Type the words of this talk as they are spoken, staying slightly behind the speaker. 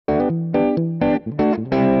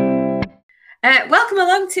Welcome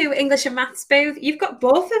along to English and Maths Booth. You've got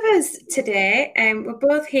both of us today. We're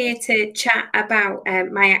both here to chat about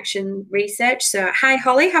My Action research. So, hi,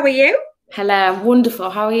 Holly, how are you? Hello, I'm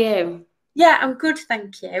wonderful. How are you? Yeah, I'm good,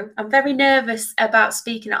 thank you. I'm very nervous about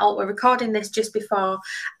speaking at all. We're recording this just before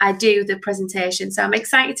I do the presentation, so I'm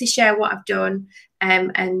excited to share what I've done.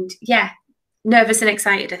 And yeah, nervous and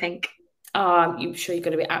excited, I think. Oh, I'm sure you're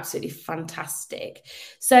going to be absolutely fantastic.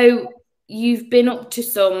 So, you've been up to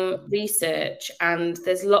some research, and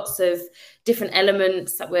there's lots of different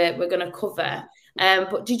elements that we're going to cover.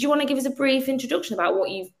 But did you want to give us a brief introduction about what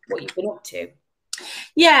you've been up to?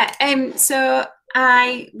 Yeah, so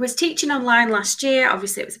I was teaching online last year.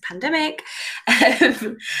 Obviously, it was a pandemic,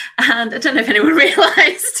 and I don't know if anyone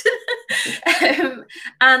realised.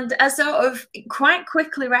 And I sort of quite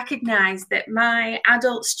quickly recognised that my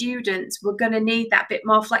adult students were going to need that bit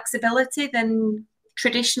more flexibility than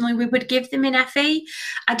traditionally we would give them in FE.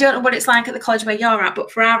 I don't know what it's like at the college where you're at, but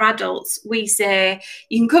for our adults, we say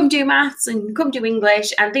you can come do maths and you can come do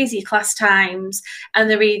English, and these are your class times, and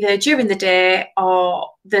they're either during the day or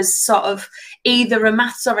there's sort of either a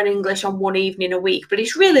maths or an English on one evening a week, but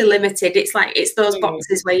it's really limited. It's like it's those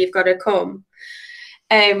boxes where you've got to come.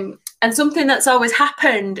 And something that's always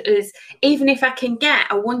happened is even if I can get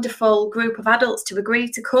a wonderful group of adults to agree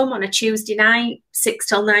to come on a Tuesday night, 6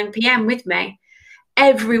 till 9 p.m. with me,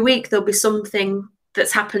 every week there'll be something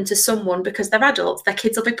that's happened to someone because they're adults, their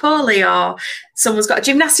kids will be poorly, or someone's got a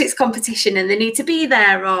gymnastics competition and they need to be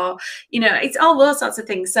there, or it's all those sorts of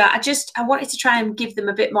things. So I wanted to try and give them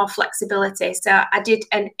a bit more flexibility, so I did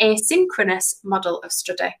an asynchronous model of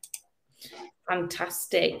study.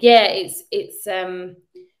 Fantastic. Yeah,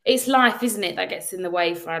 it's life, isn't it, that gets in the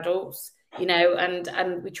way for adults,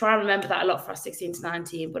 and we try and remember that a lot for our 16 to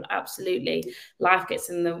 19, but absolutely life gets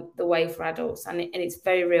in the way for adults, and it's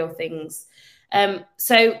very real things.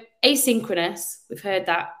 So asynchronous, we've heard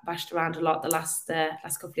that bashed around a lot the last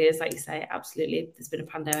couple of years, like you say. Absolutely, there's been a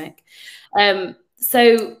pandemic.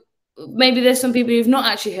 So maybe there's some people who've not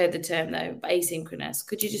actually heard the term though, asynchronous.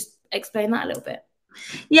 Could you just explain that a little bit?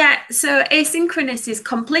 Yeah, so asynchronous is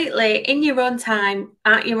completely in your own time,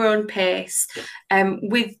 at your own pace,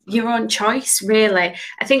 with your own choice, really.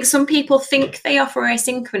 I think some people think they offer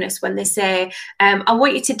asynchronous when they say, I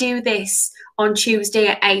want you to do this on Tuesday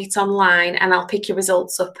at 8 online and I'll pick your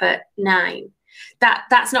results up at 9.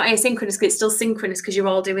 That's not asynchronous because it's still synchronous because you're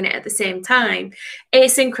all doing it at the same time.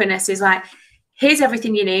 Asynchronous is like, here's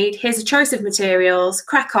everything you need, here's a choice of materials,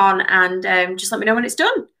 crack on, and just let me know when it's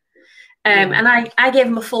done. And I gave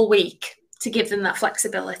them a full week to give them that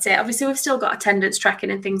flexibility. Obviously, we've still got attendance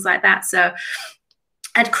tracking and things like that. So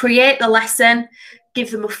I'd create the lesson,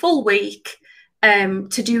 give them a full week to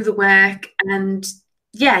do the work. And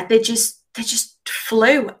yeah, they just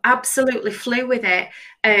flew, absolutely flew with it.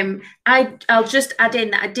 I'll just add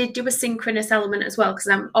in that I did do a synchronous element as well because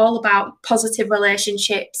I'm all about positive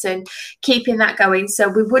relationships and keeping that going. So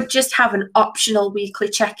we would just have an optional weekly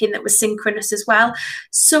check-in that was synchronous as well.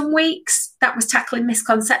 Some weeks that was tackling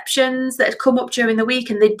misconceptions that had come up during the week,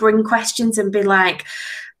 and they'd bring questions and be like,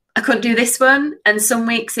 I couldn't do this one. And some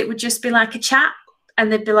weeks it would just be like a chat.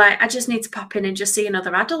 And they'd be like, I just need to pop in and just see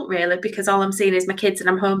another adult, really, because all I'm seeing is my kids and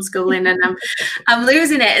I'm homeschooling and I'm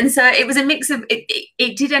losing it. And so it was a mix of,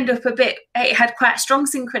 it did end up a bit, it had quite a strong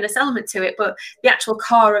synchronous element to it, but the actual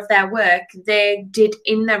core of their work, they did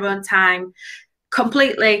in their own time,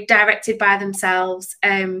 completely directed by themselves.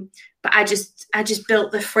 But I just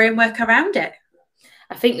built the framework around it.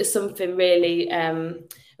 I think there's something really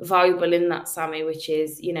valuable in that, Sammy, which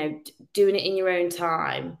is, doing it in your own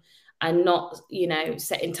time and not,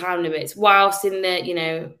 setting time limits. Whilst in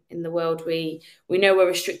the world we know we're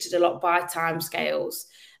restricted a lot by time scales,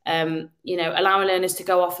 allowing learners to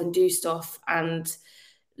go off and do stuff and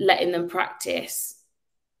letting them practice.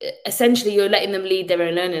 Essentially, you're letting them lead their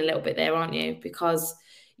own learning a little bit there, aren't you? Because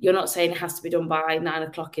you're not saying it has to be done by 9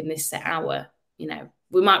 o'clock in this set hour.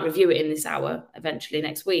 We might review it in this hour eventually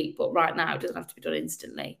next week, but right now it doesn't have to be done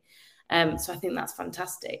instantly. So I think that's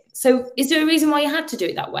fantastic. So is there a reason why you had to do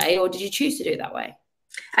it that way, or did you choose to do it that way?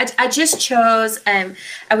 I just chose, I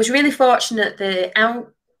was really fortunate, the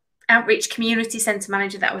outreach community centre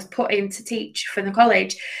manager that I was put in to teach for the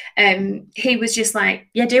college, he was just like,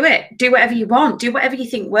 yeah, do it. Do whatever you want. Do whatever you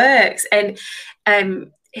think works. And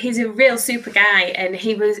he's a real super guy, and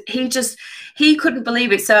he couldn't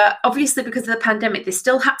believe it. So obviously because of the pandemic, they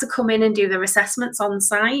still had to come in and do their assessments on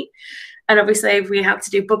site. And obviously we had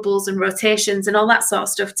to do bubbles and rotations and all that sort of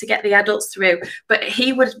stuff to get the adults through. But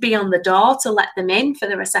he would be on the door to let them in for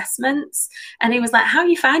their assessments. And he was like, how are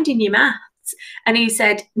you finding your maths? maths. And he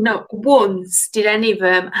said, not once did any of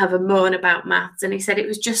them have a moan about maths. And he said it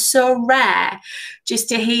was just so rare just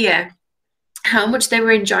to hear how much they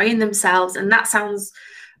were enjoying themselves. And that sounds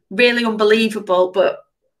really unbelievable, but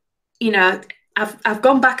I've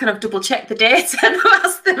gone back and I've double checked the data and I've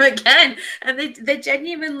asked them again, and they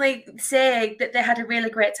genuinely say that they had a really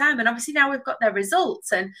great time. And obviously now we've got their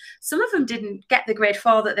results, and some of them didn't get the grade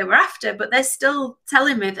 4 that they were after, but they're still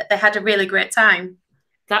telling me that they had a really great time.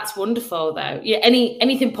 That's wonderful, though. Yeah,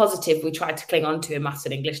 anything positive we try to cling on to in maths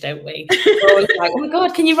and English, don't we? We're always like, oh my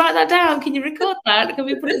God, can you write that down? Can you record that? Can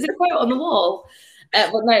we put it as a quote on the wall?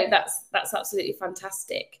 But no, that's absolutely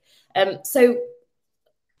fantastic. So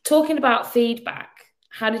talking about feedback,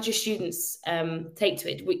 how did your students take to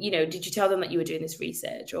it? Did you tell them that you were doing this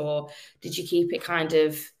research, or did you keep it kind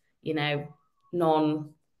of, non-involved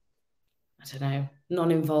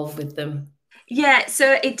with them? Yeah,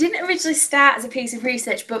 so it didn't originally start as a piece of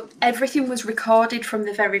research, but everything was recorded from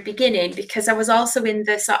the very beginning, because I was also in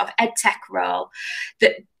the sort of EdTech role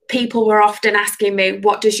that people were often asking me,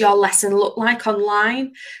 what does your lesson look like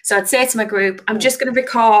online? So I'd say to my group, I'm just going to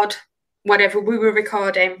record whatever we were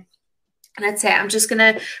recording. And I'd say, I'm just going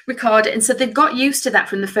to record it. And so they got used to that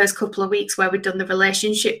from the first couple of weeks, where we'd done the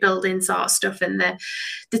relationship building sort of stuff and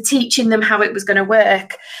the teaching them how it was going to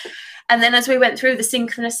work. And then as we went through the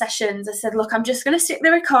synchronous sessions, I said, look, I'm just going to stick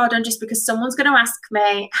the record on, just because someone's going to ask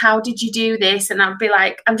me, how did you do this? And I'd be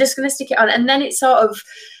like, I'm just going to stick it on. And then it sort of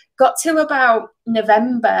got to about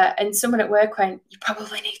November, and someone at work went, you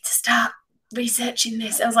probably need to start researching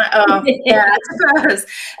this. I was like, oh, yeah, I suppose.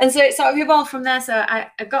 And so it sort of evolved from there. So I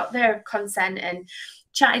got their consent and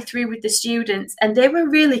chatted through with the students, and they were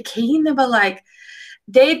really keen. They were like,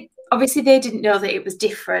 obviously they didn't know that it was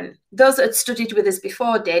different. Those that had studied with us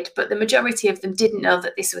before did, but the majority of them didn't know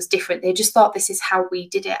that this was different. They just thought this is how we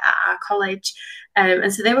did it at our college.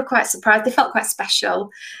 And so they were quite surprised. They felt quite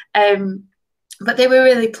special. But they were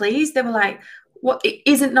really pleased. They were like, what, it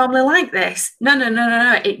isn't normally like this. No.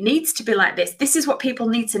 It needs to be like this. This is what people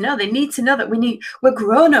need to know. They need to know that we're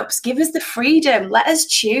grown-ups. Give us the freedom. Let us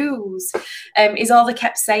choose, is all they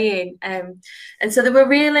kept saying. And so they were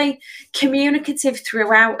really communicative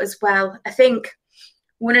throughout as well. I think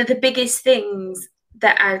one of the biggest things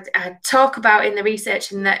that I talk about in the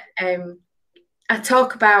research, and that I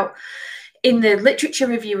talk about in the literature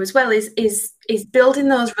review as well, is building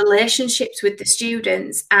those relationships with the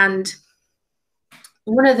students. And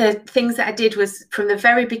one of the things that I did was, from the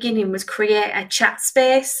very beginning, was create a chat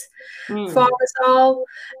space for us all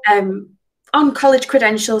on college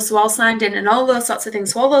credentials, so all signed in and all those sorts of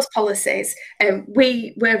things, so all those policies.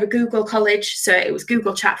 We were a Google college, so it was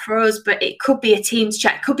Google Chat for us, but it could be a Teams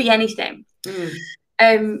chat, it could be anything.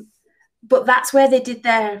 But that's where they did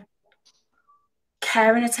their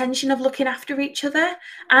care and attention of looking after each other.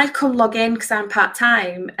 I'd come log in because I'm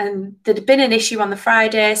part-time, and there'd been an issue on the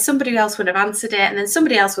Friday, somebody else would have answered it, and then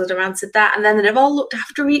somebody else would have answered that, and then they'd have all looked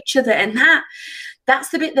after each other. And that's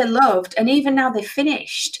the bit they loved. And even now they've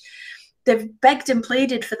finished, they've begged and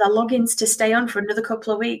pleaded for their logins to stay on for another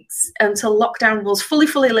couple of weeks until lockdown was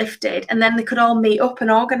fully lifted, and then they could all meet up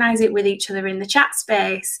and organise it with each other in the chat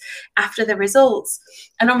space after the results.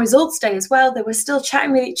 And on results day as well, they were still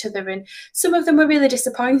chatting with each other, and some of them were really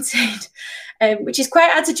disappointed, which is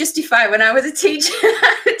quite hard to justify when I was a teacher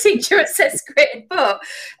at 6th grade,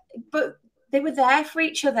 but they were there for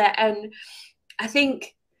each other. And I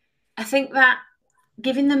think that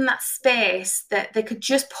giving them that space, that they could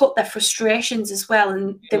just put their frustrations as well,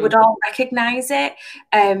 and they would all recognise it.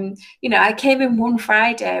 I came in one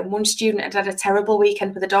Friday, and one student had a terrible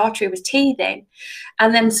weekend with a daughter who was teething,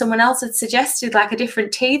 and then someone else had suggested like a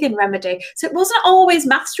different teething remedy. So it wasn't always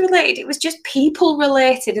maths related, it was just people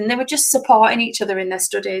related, and they were just supporting each other in their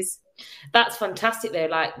studies. That's fantastic though,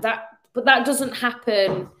 like that. But that doesn't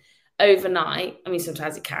happen overnight. I mean,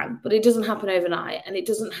 sometimes it can, but it doesn't happen overnight, and it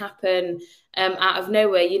doesn't happen out of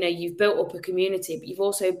nowhere. You've built up a community, but you've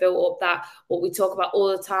also built up that, what we talk about all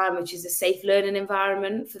the time, which is a safe learning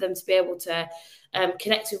environment for them to be able to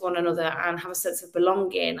connect with one another and have a sense of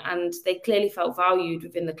belonging. And they clearly felt valued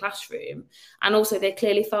within the classroom, and also they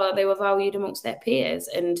clearly felt that they were valued amongst their peers.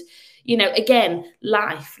 And again,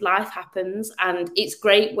 life happens, and it's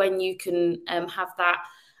great when you can have that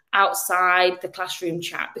outside the classroom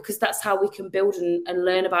chat, because that's how we can build and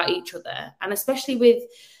learn about each other. And especially with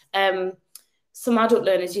some adult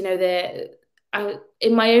learners, in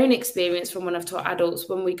my own experience from when I've taught adults,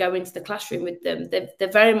 when we go into the classroom with them,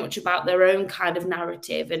 they're very much about their own kind of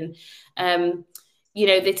narrative. And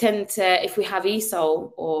they tend to, if we have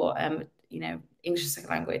ESOL or English as a second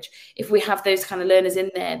language, if we have those kind of learners in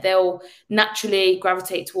there, they'll naturally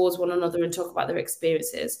gravitate towards one another and talk about their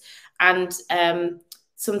experiences. And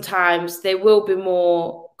sometimes there will be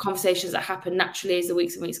more conversations that happen naturally as the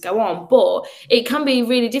weeks and weeks go on, but it can be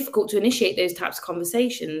really difficult to initiate those types of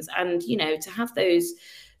conversations, and to have those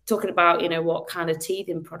talking about what kind of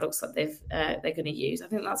teething products that they're going to use. I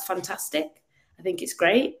think that's fantastic. I think it's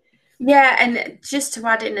great. Yeah, and just to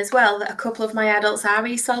add in as well that a couple of my adults are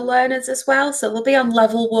ESOL learners as well, so they'll be on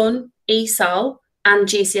level 1 ESOL and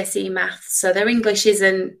GCSE maths, so their English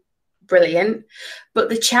isn't brilliant, but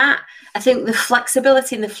the chat, I think the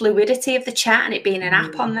flexibility and the fluidity of the chat and it being an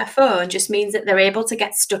app on their phone just means that they're able to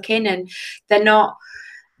get stuck in, and they're not,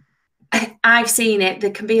 I've seen it,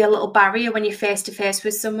 there can be a little barrier when you're face to face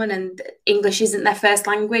with someone and English isn't their first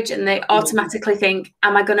language, and they automatically think,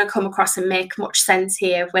 am I going to come across and make much sense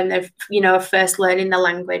here when they're first learning the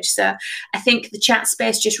language? So I think the chat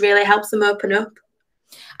space just really helps them open up.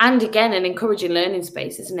 And again, an encouraging learning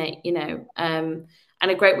space, isn't it? And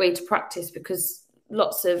a great way to practice, because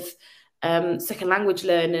lots of second language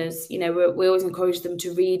learners, we always encourage them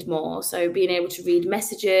to read more. So being able to read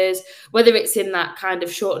messages, whether it's in that kind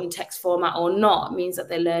of shortened text format or not, means that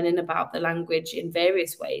they're learning about the language in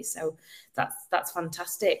various ways. So that's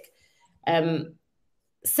fantastic.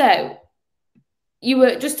 So you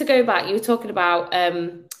were, just to go back, you were talking about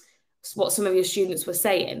what some of your students were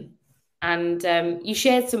saying. And you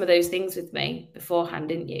shared some of those things with me beforehand,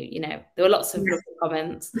 didn't you? There were lots of lovely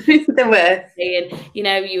comments. There were. Saying,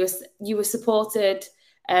 you were supported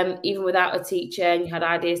even without a teacher, and you had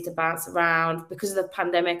ideas to bounce around. Because of the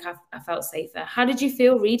pandemic, I felt safer. How did you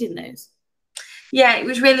feel reading those? Yeah, it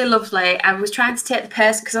was really lovely. I was trying to take the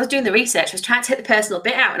person, because I was doing the research, I was trying to take the personal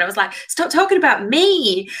bit out, and I was like, stop talking about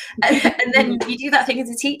me. And then you do that thing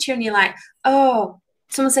as a teacher and you're like, oh,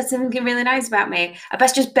 someone said something really nice about me, I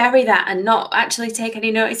best just bury that and not actually take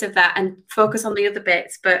any notice of that and focus on the other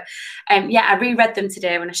bits. But yeah, I reread them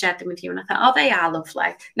today when I shared them with you, and I thought, oh, they are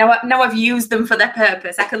lovely. Now I've used them for their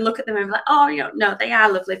purpose. I can look at them and be like, oh, no, they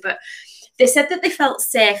are lovely. But they said that they felt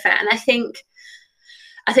safer, and I think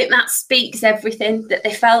that speaks everything. That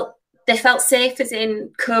they felt safe as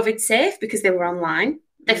in COVID safe because they were online.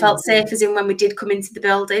 They felt safe as in when we did come into the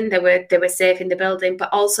building, they were safe in the building, but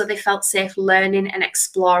also they felt safe learning and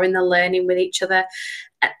exploring the learning with each other.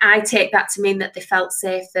 I take that to mean that they felt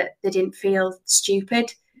safe, that they didn't feel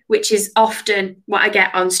stupid, which is often what I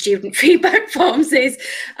get on student feedback forms is,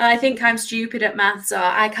 I think I'm stupid at maths, or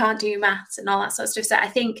I can't do maths and all that sort of stuff. So I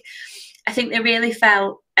think they really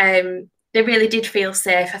felt, they really did feel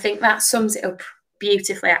safe. I think that sums it up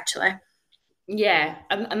beautifully, actually. Yeah,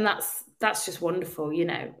 and that's just wonderful,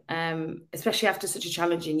 especially after such a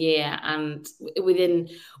challenging year, and within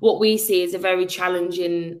what we see is a very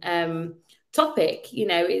challenging topic.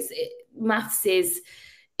 Maths is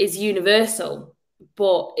universal,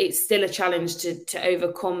 but it's still a challenge to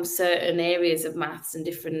overcome certain areas of maths and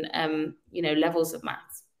different levels of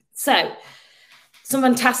maths. So some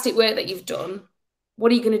fantastic work that you've done.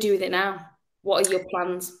 What are you going to do with it now? What are your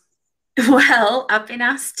plans? Well, I've been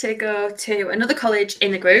asked to go to another college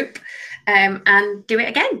in the group and do it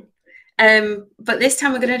again. But this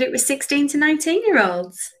time we're going to do it with 16 to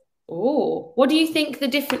 19-year-olds. Oh, what do you think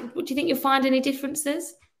do you think you'll find any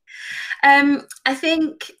differences? I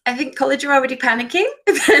think college are already panicking.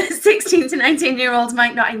 16 to 19-year-olds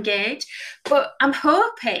might not engage, but I'm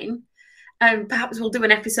hoping, and perhaps we'll do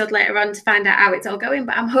an episode later on to find out how it's all going,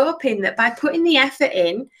 but I'm hoping that by putting the effort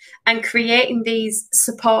in and creating these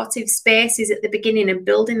supportive spaces at the beginning and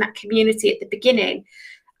building that community at the beginning,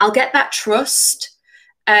 I'll get that trust.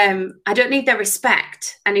 I don't need their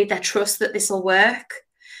respect. I need their trust that this will work.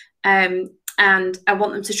 And I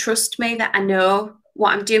want them to trust me, that I know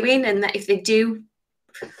what I'm doing, and that if they do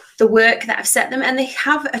the work that I've set them, and they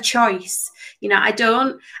have a choice. I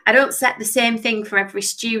don't set the same thing for every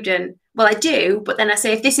student. Well, I do, but then I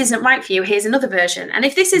say, if this isn't right for you, here's another version. And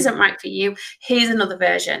if this isn't right for you, here's another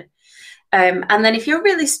version. And then if you're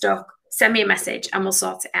really stuck, send me a message and we'll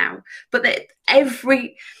sort it out. But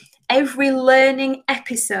every learning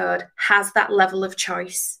episode has that level of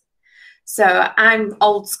choice. So I'm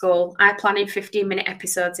old school. I plan in 15-minute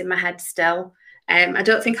episodes in my head still. I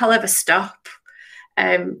don't think I'll ever stop.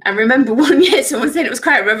 I remember one year someone said it was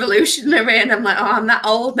quite revolutionary, and I'm like, oh, I'm that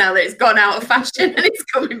old now that it's gone out of fashion and it's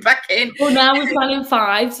coming back in. Well, now we're planning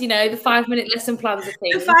 5s, the 5-minute lesson plans are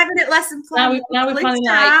things. The 5-minute lesson plan. Now we're planning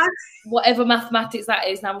like whatever mathematics that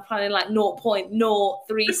is. Now we're planning like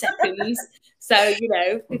 0.03 seconds. So,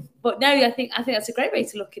 but no, I think that's a great way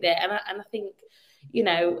to look at it. And I think,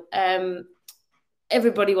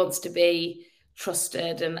 everybody wants to be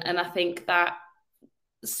trusted. And I think that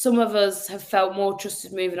some of us have felt more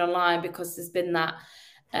trusted moving online because there's been that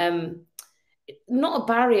not a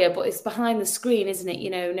barrier, but it's behind the screen, isn't it? You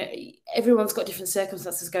know, everyone's got different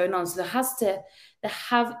circumstances going on, so let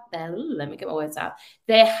me get my words out.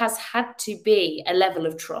 There has had to be a level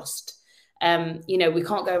of trust. You know, we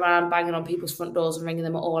can't go around banging on people's front doors and ringing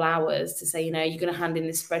them at all hours to say, you know, you're going to hand in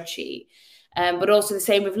this spreadsheet. But also the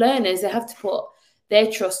same with learners. They have to put their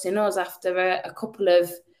trust in us after a couple of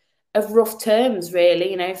rough terms,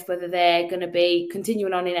 really, you know, whether they're going to be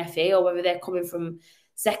continuing on in FE or whether they're coming from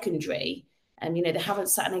secondary and, you know, they haven't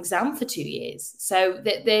sat an exam for 2 years. So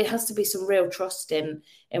there has to be some real trust in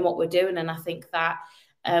what we're doing. And I think that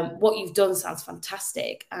what you've done sounds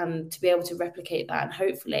fantastic, and to be able to replicate that, and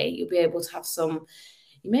hopefully you'll be able to have you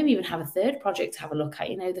maybe even have a third project to have a look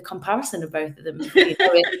at, you know, the comparison of both of them, you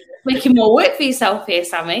know, making more work for yourself here,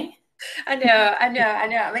 Sammy. I know.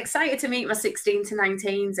 I'm excited to meet my 16 to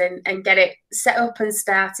 19s and get it set up and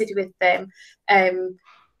started with them.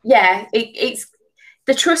 It's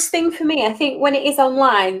the trust thing for me. I think when it is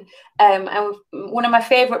online, one of my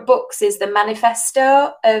favourite books is The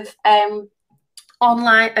Manifesto of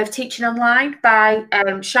Teaching Online by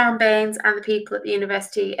Sean Baines and the people at the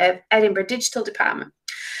University of Edinburgh Digital Department.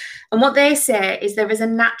 And what they say is there is a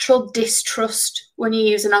natural distrust when you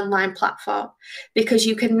use an online platform, because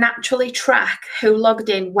you can naturally track who logged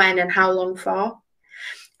in when and how long for.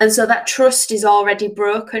 And so that trust is already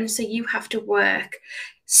broken. So you have to work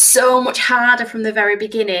so much harder from the very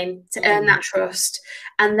beginning to earn that trust.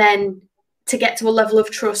 And then to get to a level of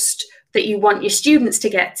trust that you want your students to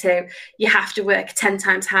get to, you have to work 10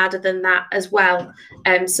 times harder than that as well.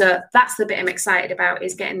 So that's the bit I'm excited about,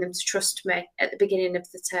 is getting them to trust me at the beginning of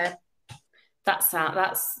the term. That's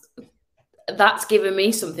given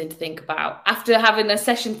me something to think about. After having a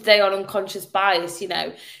session today on unconscious bias, you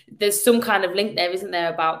know, there's some kind of link there, isn't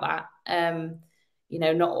there, about that? You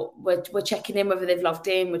know, we're checking in whether they've logged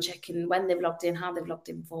in, we're checking when they've logged in, how they've logged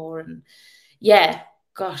in for, and yeah.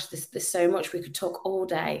 Gosh, there's so much we could talk all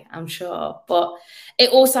day, I'm sure. But it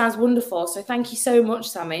all sounds wonderful. So thank you so much,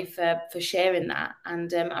 Sammy, for sharing that.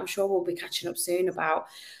 And I'm sure we'll be catching up soon about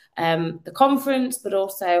the conference, but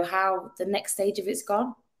also how the next stage of it's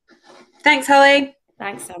gone. Thanks, Holly.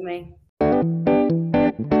 Thanks, Sammy.